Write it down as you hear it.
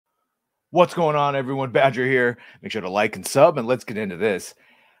What's going on, everyone? Badger here. Make sure to like and sub, and let's get into this.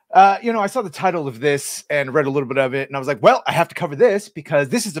 I saw the title of this and read a little bit of it, and I was like, well, I have to cover this because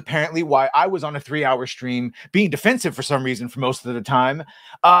this is apparently why I was on a 3-hour stream being defensive for some reason for most of the time,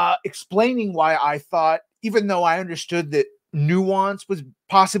 explaining why I thought, even though I understood that nuance was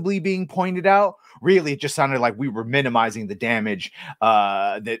possibly being pointed out, really it just sounded like we were minimizing the damage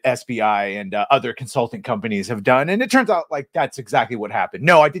that SBI and other consulting companies have done. And it turns out like that's exactly what happened.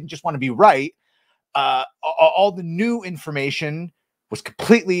 No, I didn't just want to be right. All the new information was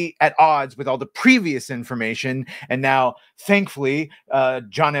completely at odds with all the previous information. And now, thankfully,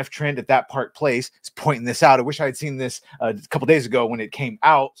 John F. Trent at That Park Place is pointing this out. I wish I had seen this a couple days ago when it came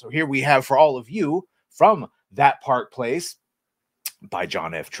out. So here we have for all of you from That Park Place by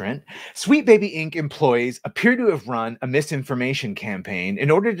John F. Trent. Sweet Baby Inc. employees appear to have run a misinformation campaign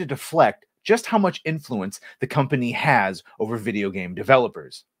in order to deflect just how much influence the company has over video game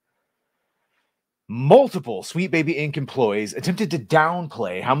developers. Multiple Sweet Baby Inc. employees attempted to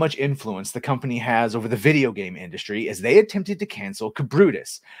downplay how much influence the company has over the video game industry as they attempted to cancel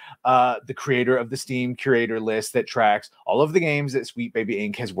Cabrutus, the creator of the Steam curator list that tracks all of the games that Sweet Baby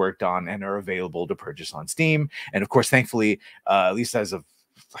Inc. has worked on and are available to purchase on Steam. And of course, thankfully, at least as of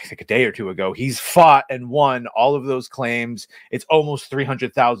I think a day or two ago, he's fought and won all of those claims. It's almost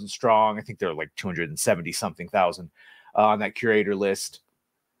 300,000 strong. I think they're like 270 something thousand on that curator list.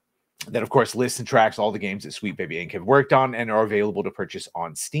 That, of course, lists and tracks all the games that Sweet Baby Inc. have worked on and are available to purchase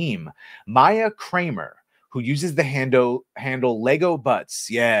on Steam. Maya Kramer, who uses the handle Lego Butts.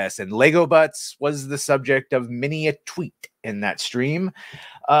 Yes, and Lego Butts was the subject of many a tweet in that stream.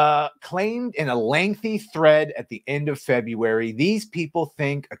 Claimed in a lengthy thread at the end of February, these people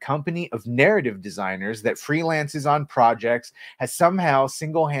think a company of narrative designers that freelances on projects has somehow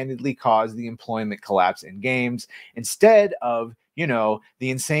single-handedly caused the employment collapse in games instead of the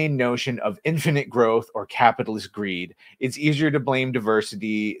insane notion of infinite growth or capitalist greed. It's easier to blame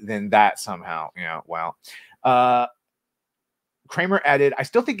diversity than that somehow. Kramer added, I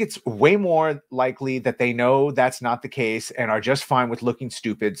still think it's way more likely that they know that's not the case and are just fine with looking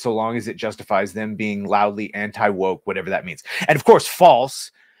stupid so long as it justifies them being loudly anti-woke, whatever that means. And of course,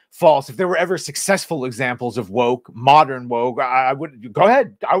 false. If there were ever successful examples of woke, modern woke, I would go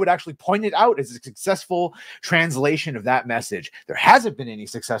ahead. I would actually point it out as a successful translation of that message. There hasn't been any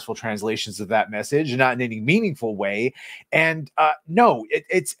successful translations of that message, not in any meaningful way. And no,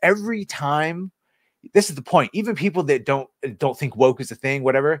 it's every time. This is the point. Even people that don't think woke is a thing,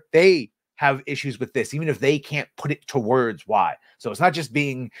 whatever, they have issues with this, even if they can't put it to words why. So it's not just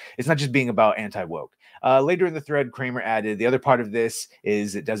being about anti-woke. Later in the thread, Kramer added, the other part of this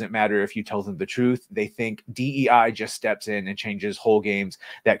is it doesn't matter if you tell them the truth. They think DEI just steps in and changes whole games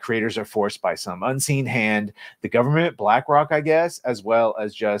that creators are forced by some unseen hand, the government, BlackRock, I guess, as well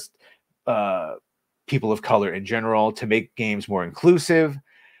as just people of color in general, to make games more inclusive.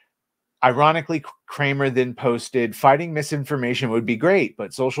 Ironically, Kramer then posted, fighting misinformation would be great,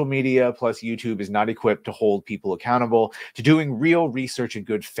 but social media plus YouTube is not equipped to hold people accountable to doing real research in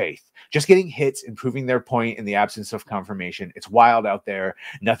good faith. Just getting hits and proving their point in the absence of confirmation. It's wild out there.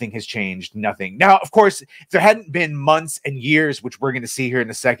 Nothing has changed. Nothing. Now, of course, if there hadn't been months and years, which we're going to see here in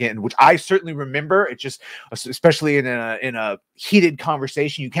a second, which I certainly remember, it's just, especially in a heated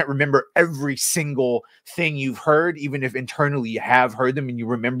conversation, you can't remember every single thing you've heard, even if internally you have heard them and you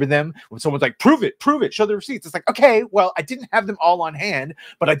remember them. When someone's like, prove it, show the receipts. It's like, okay, well, I didn't have them all on hand,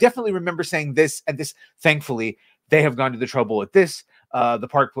 but I definitely remember saying this and this. Thankfully, they have gone to the trouble at this, the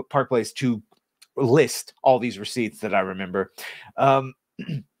Park Place, to list all these receipts that I remember.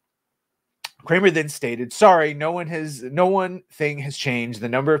 Kramer then stated, sorry, no one thing has changed. The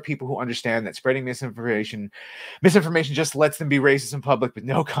number of people who understand that spreading misinformation just lets them be racist in public with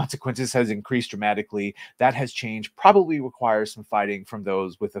no consequences has increased dramatically. That has changed. Probably requires some fighting from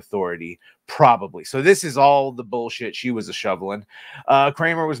those with authority. Probably. So this is all the bullshit she was a-shoveling.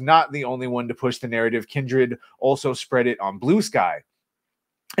 Kramer was not the only one to push the narrative. Kindred also spread it on Blue Sky.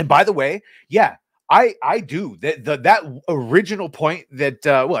 And by the way, yeah, I do that original point that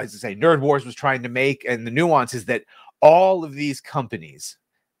as I say, Nerd Wars was trying to make, and the nuance is that all of these companies,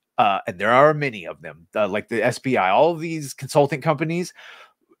 and there are many of them, like the SBI, all of these consulting companies,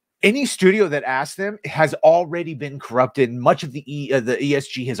 any studio that asks them has already been corrupted. Much of the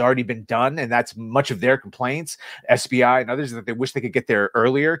ESG has already been done, and that's much of their complaints. SBI and others that they wish they could get there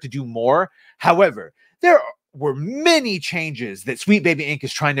earlier to do more. However, there were many changes that Sweet Baby Inc.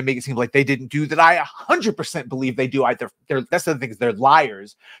 is trying to make it seem like they didn't do that I 100% believe they do. That's the thing, is they're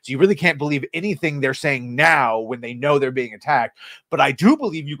liars. So you really can't believe anything they're saying now when they know they're being attacked. But I do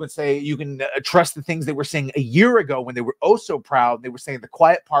believe you can trust the things they were saying a year ago when they were oh so proud. They were saying the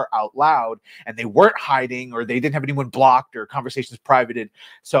quiet part out loud, and they weren't hiding, or they didn't have anyone blocked or conversations privated.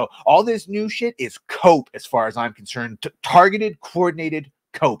 So all this new shit is cope as far as I'm concerned. Targeted, coordinated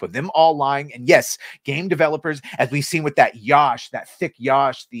cope of them all lying. And yes, game developers, as we've seen with that Yosh, that thick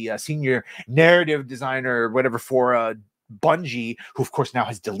Yosh, the senior narrative designer or whatever for Bungie, who of course now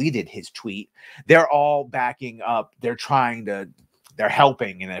has deleted his tweet, they're all backing up. They're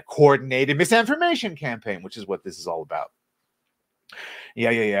helping in a coordinated misinformation campaign, which is what this is all about.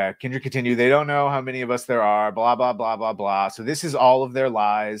 Yeah. Kindred continue. They don't know how many of us there are, blah, blah, blah, blah, blah. So this is all of their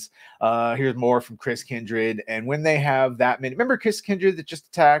lies. Here's more from Chris Kindred. And when they have that many, remember Chris Kindred that just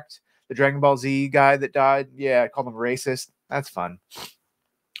attacked the Dragon Ball Z guy that died? Yeah, I called him racist. That's fun.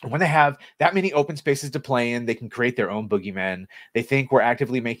 When they have that many open spaces to play in, they can create their own boogeyman. They think we're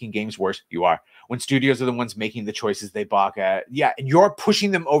actively making games worse. You are. When studios are the ones making the choices they balk at. Yeah, and you're pushing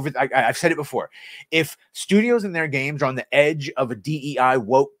them over. I've said it before. If studios in their games are on the edge of a DEI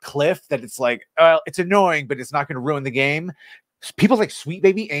woke cliff, that it's like, it's annoying, but it's not going to ruin the game. People like Sweet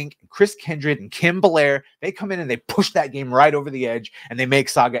Baby Inc., Chris Kindred, and Kim Belair, they come in and they push that game right over the edge, and they make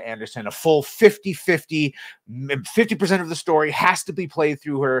Saga Anderson a full 50-50. 50% of the story has to be played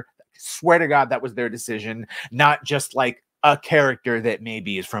through her. I swear to God, that was their decision, not just like a character that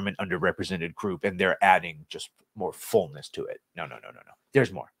maybe is from an underrepresented group, and they're adding just more fullness to it. No.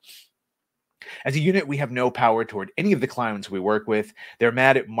 There's more. As a unit, we have no power toward any of the clients we work with. They're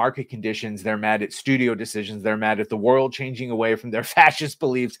mad at market conditions. They're mad at studio decisions. They're mad at the world changing away from their fascist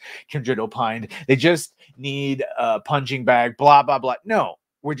beliefs, Kindred opined. They just need a punching bag, blah, blah, blah. No,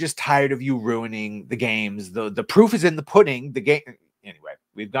 we're just tired of you ruining the games. The proof is in the pudding. The game. Anyway,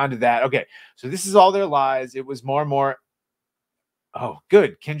 we've gone to that. Okay, so this is all their lies. It was more and more. Oh,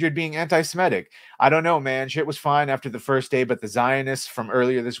 good. Kindred being anti-Semitic. I don't know, man. Shit was fine after the first day, but the Zionists from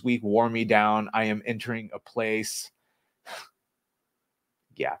earlier this week wore me down. I am entering a place.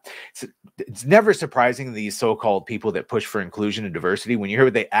 Yeah. It's never surprising these so-called people that push for inclusion and diversity. When you hear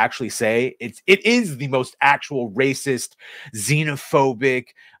what they actually say, it is the most actual racist, xenophobic,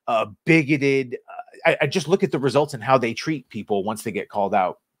 bigoted. I just look at the results and how they treat people once they get called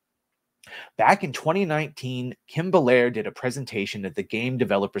out. Back in 2019, Kim Belair did a presentation at the Game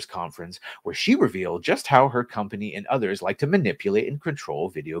Developers Conference where she revealed just how her company and others like to manipulate and control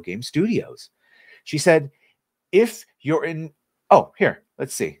video game studios. She said, if you're in... Oh, here,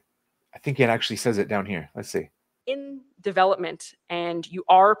 let's see. I think it actually says it down here. Let's see. In development, and you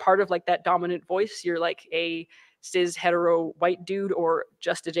are part of like that dominant voice, you're like a cis hetero white dude or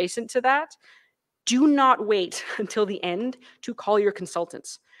just adjacent to that, do not wait until the end to call your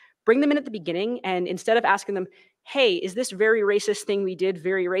consultants. Bring them in at the beginning, and instead of asking them, hey, is this very racist thing we did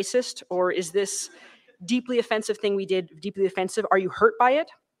very racist? Or is this deeply offensive thing we did deeply offensive? Are you hurt by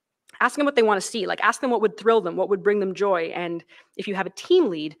it? Ask them what they want to see. Like, ask them what would thrill them, what would bring them joy. And if you have a team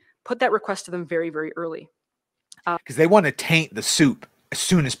lead, put that request to them very, very early. Because they want to taint the soup as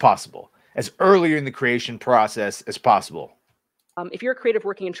soon as possible, as earlier in the creation process as possible. If you're a creative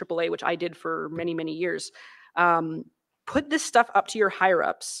working in AAA, which I did for many, many years, put this stuff up to your higher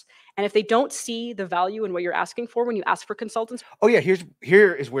ups. And if they don't see the value in what you're asking for when you ask for consultants. Oh yeah,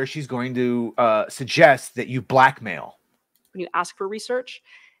 here is where she's going to suggest that you blackmail. When you ask for research,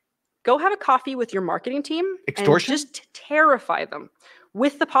 go have a coffee with your marketing team. Extortion? And just terrify them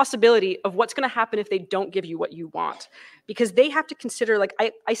with the possibility of what's going to happen if they don't give you what you want. Because they have to consider, like,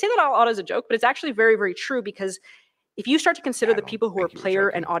 I say that out loud as a joke, but it's actually very, very true, because if you start to consider the people who are player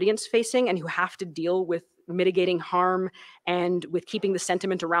and audience facing and who have to deal with mitigating harm and with keeping the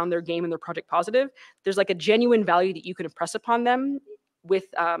sentiment around their game and their project positive, there's like a genuine value that you can impress upon them with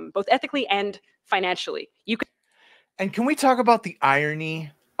both ethically and financially. And can we talk about the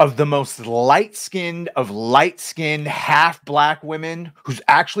irony of the most light-skinned of light-skinned half-black women who's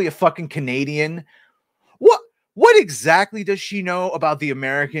actually a fucking Canadian? What exactly does she know about the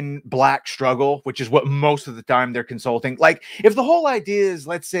American black struggle, which is what most of the time they're consulting? Like, if the whole idea is,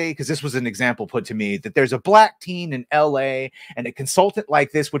 let's say, because this was an example put to me, that there's a black teen in LA and a consultant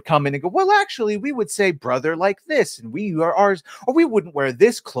like this would come in and go, well, actually, we would say brother like this, and we are ours, or we wouldn't wear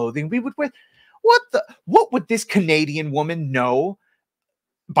this clothing. We would wear... What would this Canadian woman know?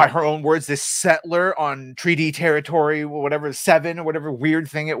 By her own words, this settler on treaty territory, whatever, 7 or whatever weird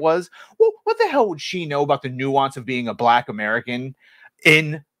thing it was. Well, what the hell would she know about the nuance of being a black American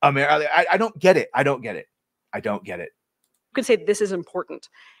in America? I don't get it. I don't get it. You could say this is important.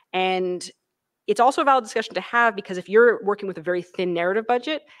 And It's also a valid discussion to have, because if you're working with a very thin narrative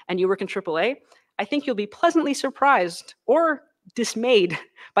budget and you work in AAA, I think you'll be pleasantly surprised or dismayed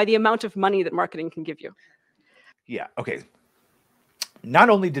by the amount of money that marketing can give you. Yeah, okay.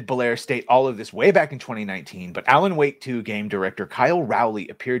 Not only did Belair state all of this way back in 2019, but Alan Wake 2 game director Kyle Rowley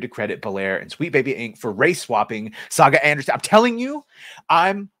appeared to credit Belair and Sweet Baby Inc. for race swapping Saga Anderson.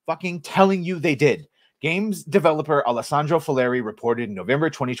 I'm fucking telling you they did. Games developer Alessandro Fileri reported in November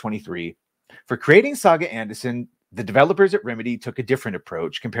 2023, for creating Saga Anderson, the developers at Remedy took a different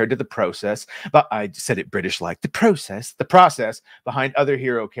approach compared to the process, but I said it British-like, the process behind other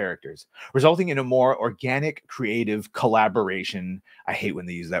hero characters, resulting in a more organic, creative collaboration. I hate when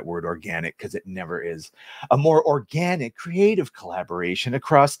they use that word organic because it never is. A more organic, creative collaboration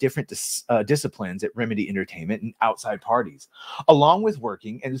across different disciplines at Remedy Entertainment and outside parties, along with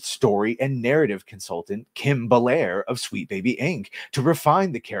working as story and narrative consultant Kim Belair of Sweet Baby Inc. to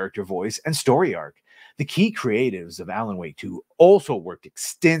refine the character voice and story arc. The key creatives of Alan Wake 2 also worked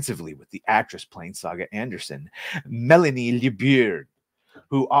extensively with the actress playing Saga Anderson, Melanie Liebert,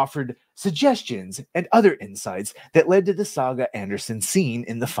 who offered suggestions and other insights that led to the Saga Anderson scene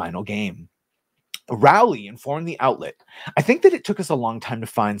in the final game. Rowley informed the outlet, I think that it took us a long time to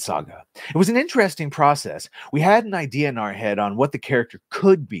find Saga. It was an interesting process. We had an idea in our head on what the character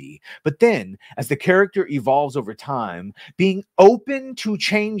could be, but then, as the character evolves over time, being open to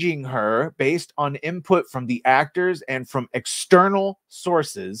changing her based on input from the actors and from external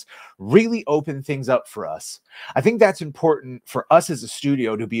sources really opened things up for us. I think that's important for us as a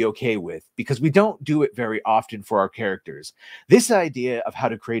studio to be okay with, because we don't do it very often for our characters. This idea of how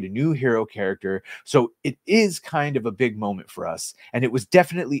to create a new hero character, so it is kind of a big moment for us, and it was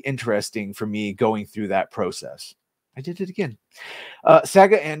definitely interesting for me going through that process. I did it again.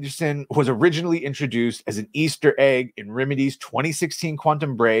 Saga Anderson was originally introduced as an Easter egg in Remedy's 2016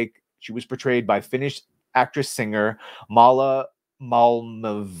 Quantum Break. She was portrayed by Finnish actress-singer Mala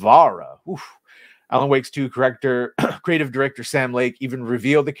Malmivara. Alan Wake's 2 creative director Sam Lake even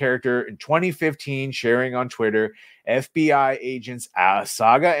revealed the character in 2015, sharing on Twitter, FBI agents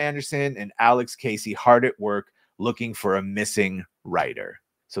Saga Anderson and Alex Casey hard at work looking for a missing writer.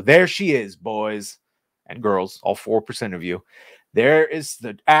 So there she is, boys and girls, all 4% of you. There is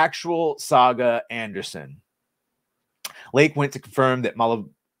the actual Saga Anderson. Lake went to confirm that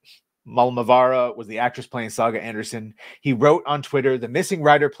Malmavara was the actress playing Saga Anderson. He wrote on Twitter, the missing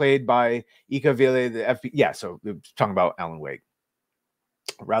writer played by Ika Ville, the FBI. Yeah, so talking about Alan Wake.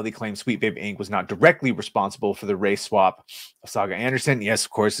 Rowley claimed Sweet Baby Inc. was not directly responsible for the race swap of Saga Anderson. Yes,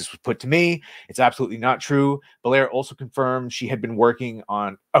 of course, this was put to me. It's absolutely not true. Belair also confirmed she had been working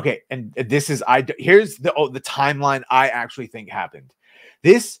on. Okay, and this is here's the timeline I actually think happened.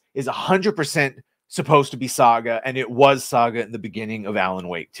 This is 100% supposed to be Saga, and it was Saga in the beginning of Alan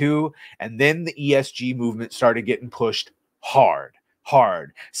Wake 2, and then the ESG movement started getting pushed hard.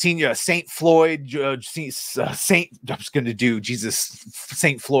 Senior Saint Floyd, Saint, I was going to do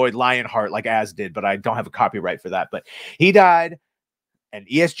Saint Floyd Lionheart like Az did, but I don't have a copyright for that. But he died, and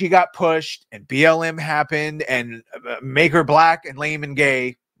ESG got pushed, and BLM happened, and Make Her Black and Lame and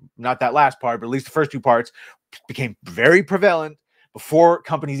Gay, not that last part, but at least the first 2 parts, became very prevalent before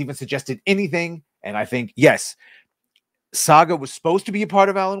companies even suggested anything. And I think, yes, Saga was supposed to be a part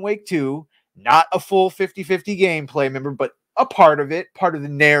of Alan Wake 2, not a full 50-50 gameplay, remember, but a part of it, part of the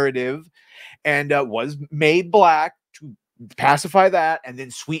narrative, and was made black to pacify that. And then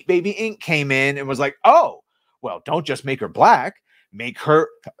Sweet Baby Inc. came in and was like, oh, well, don't just make her black, make her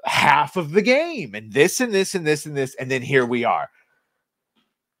half of the game, and this and this and this and this, and then here we are.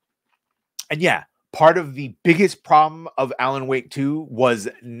 And yeah, part of the biggest problem of Alan Wake 2 was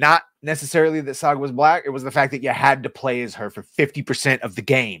not necessarily that Saga was black. It was the fact that you had to play as her for 50% of the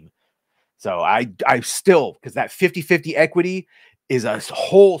game. So I still, because that 50-50 equity is a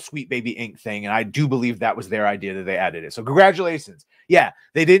whole Sweet Baby Inc. thing, and I do believe that was their idea that they added it. So congratulations. Yeah,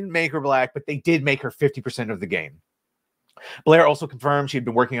 they didn't make her black, but they did make her 50% of the game. Blair also confirmed she had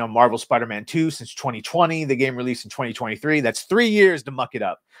been working on Marvel's Spider-Man 2 since 2020. The game released in 2023. That's 3 years to muck it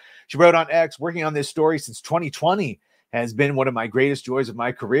up. She wrote on X, working on this story since 2020 has been one of my greatest joys of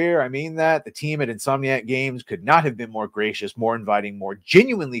my career. I mean that. The team at Insomniac Games could not have been more gracious, more inviting, more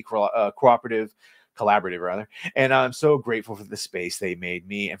genuinely collaborative, and I'm so grateful for the space they made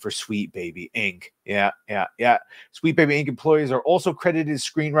me and for Sweet Baby Inc. Yeah. Sweet Baby Inc. employees are also credited as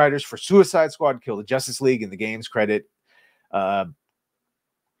screenwriters for Suicide Squad, Kill the Justice League, in the game's credit. Trying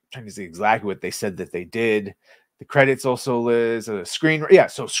to see exactly what they said that they did. The credits also list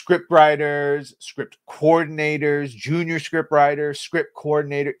so script writers, script coordinators, junior script writers, script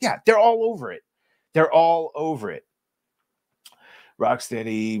coordinator. Yeah, they're all over it.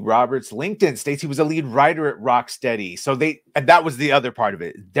 Rocksteady Roberts LinkedIn states he was a lead writer at Rocksteady. So and that was the other part of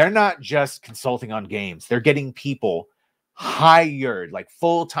it. They're not just consulting on games. They're getting people hired, like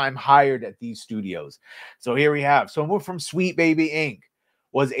full-time hired at these studios. So here we have someone from Sweet Baby Inc.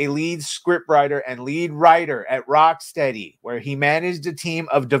 was a lead scriptwriter and lead writer at Rocksteady, where he managed a team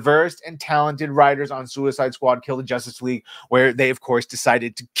of diverse and talented writers on Suicide Squad, Kill the Justice League, where they, of course,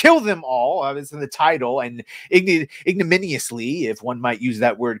 decided to kill them all. It's in the title, and ignominiously, if one might use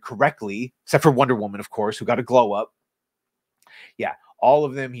that word correctly, except for Wonder Woman, of course, who got a glow up. Yeah, all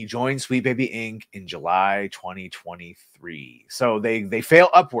of them. He joined Sweet Baby Inc. in July 2023. So they fail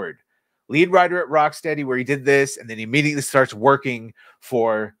upward. Lead writer at Rocksteady, where he did this, and then he immediately starts working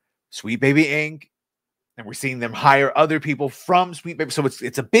for Sweet Baby Inc. And we're seeing them hire other people from Sweet Baby. So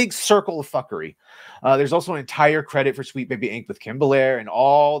it's a big circle of fuckery. There's also an entire credit for Sweet Baby Inc. with Kim Belair and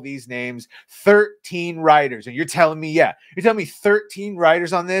all these names. 13 writers. And you're telling me 13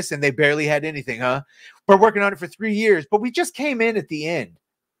 writers on this, and they barely had anything, huh? We're working on it for 3 years, but we just came in at the end.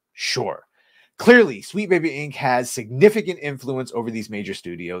 Sure. Clearly, Sweet Baby Inc. has significant influence over these major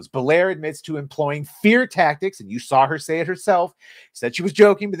studios. Belair admits to employing fear tactics, and you saw her say it herself. Said she was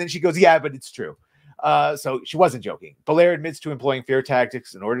joking, but then she goes, yeah, but it's true. So she wasn't joking. Belair admits to employing fear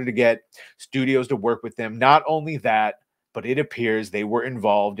tactics in order to get studios to work with them. Not only that, but it appears they were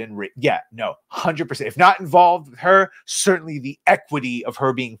involved in 100%. If not involved with her, certainly the equity of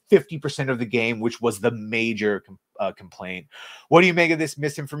her being 50% of the game, which was the major complaint. What do you make of this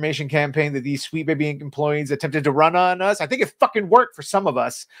misinformation campaign that these Sweet Baby Inc. employees attempted to run on us? I think it fucking worked for some of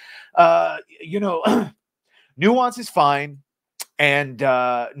us. Nuance is fine. And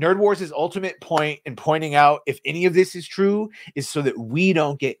Nerd Wars' ultimate point in pointing out if any of this is true is so that we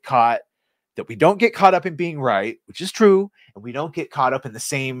don't get caught up in being right, which is true, and we don't get caught up in the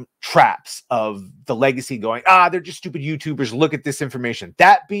same traps of the legacy going, they're just stupid YouTubers, look at this information.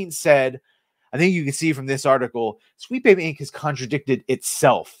 That being said, I think you can see from this article, Sweet Baby Inc. has contradicted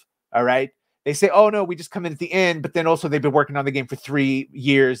itself, all right? They say, oh, no, we just come in at the end, but then also they've been working on the game for 3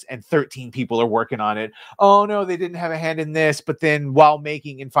 years and 13 people are working on it. Oh, no, they didn't have a hand in this, but then while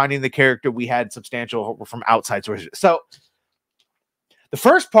making and finding the character, we had substantial from outside sources. So the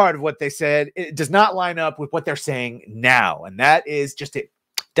first part of what they said, it does not line up with what they're saying now, and that is just it.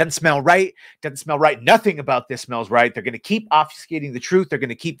 Doesn't smell right. Doesn't smell right. Nothing about this smells right. They're going to keep obfuscating the truth. They're going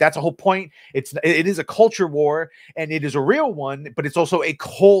to keep, that's the whole point. It is a culture war, and it is a real one, but it's also a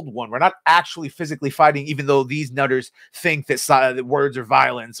cold one. We're not actually physically fighting, even though these nutters think that words are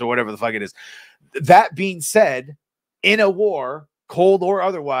violence or whatever the fuck it is. That being said, in a war, cold or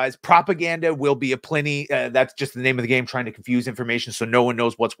otherwise, propaganda will be aplenty. That's just the name of the game, trying to confuse information so no one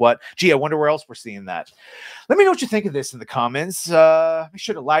knows what's what. Gee, I wonder where else we're seeing that. Let me know what you think of this in the comments. Be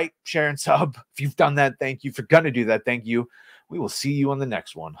sure to like, share, and sub. If you've done that, thank you. If you're going to do that, thank you. We will see you on the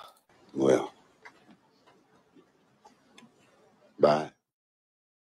next one. Well, bye.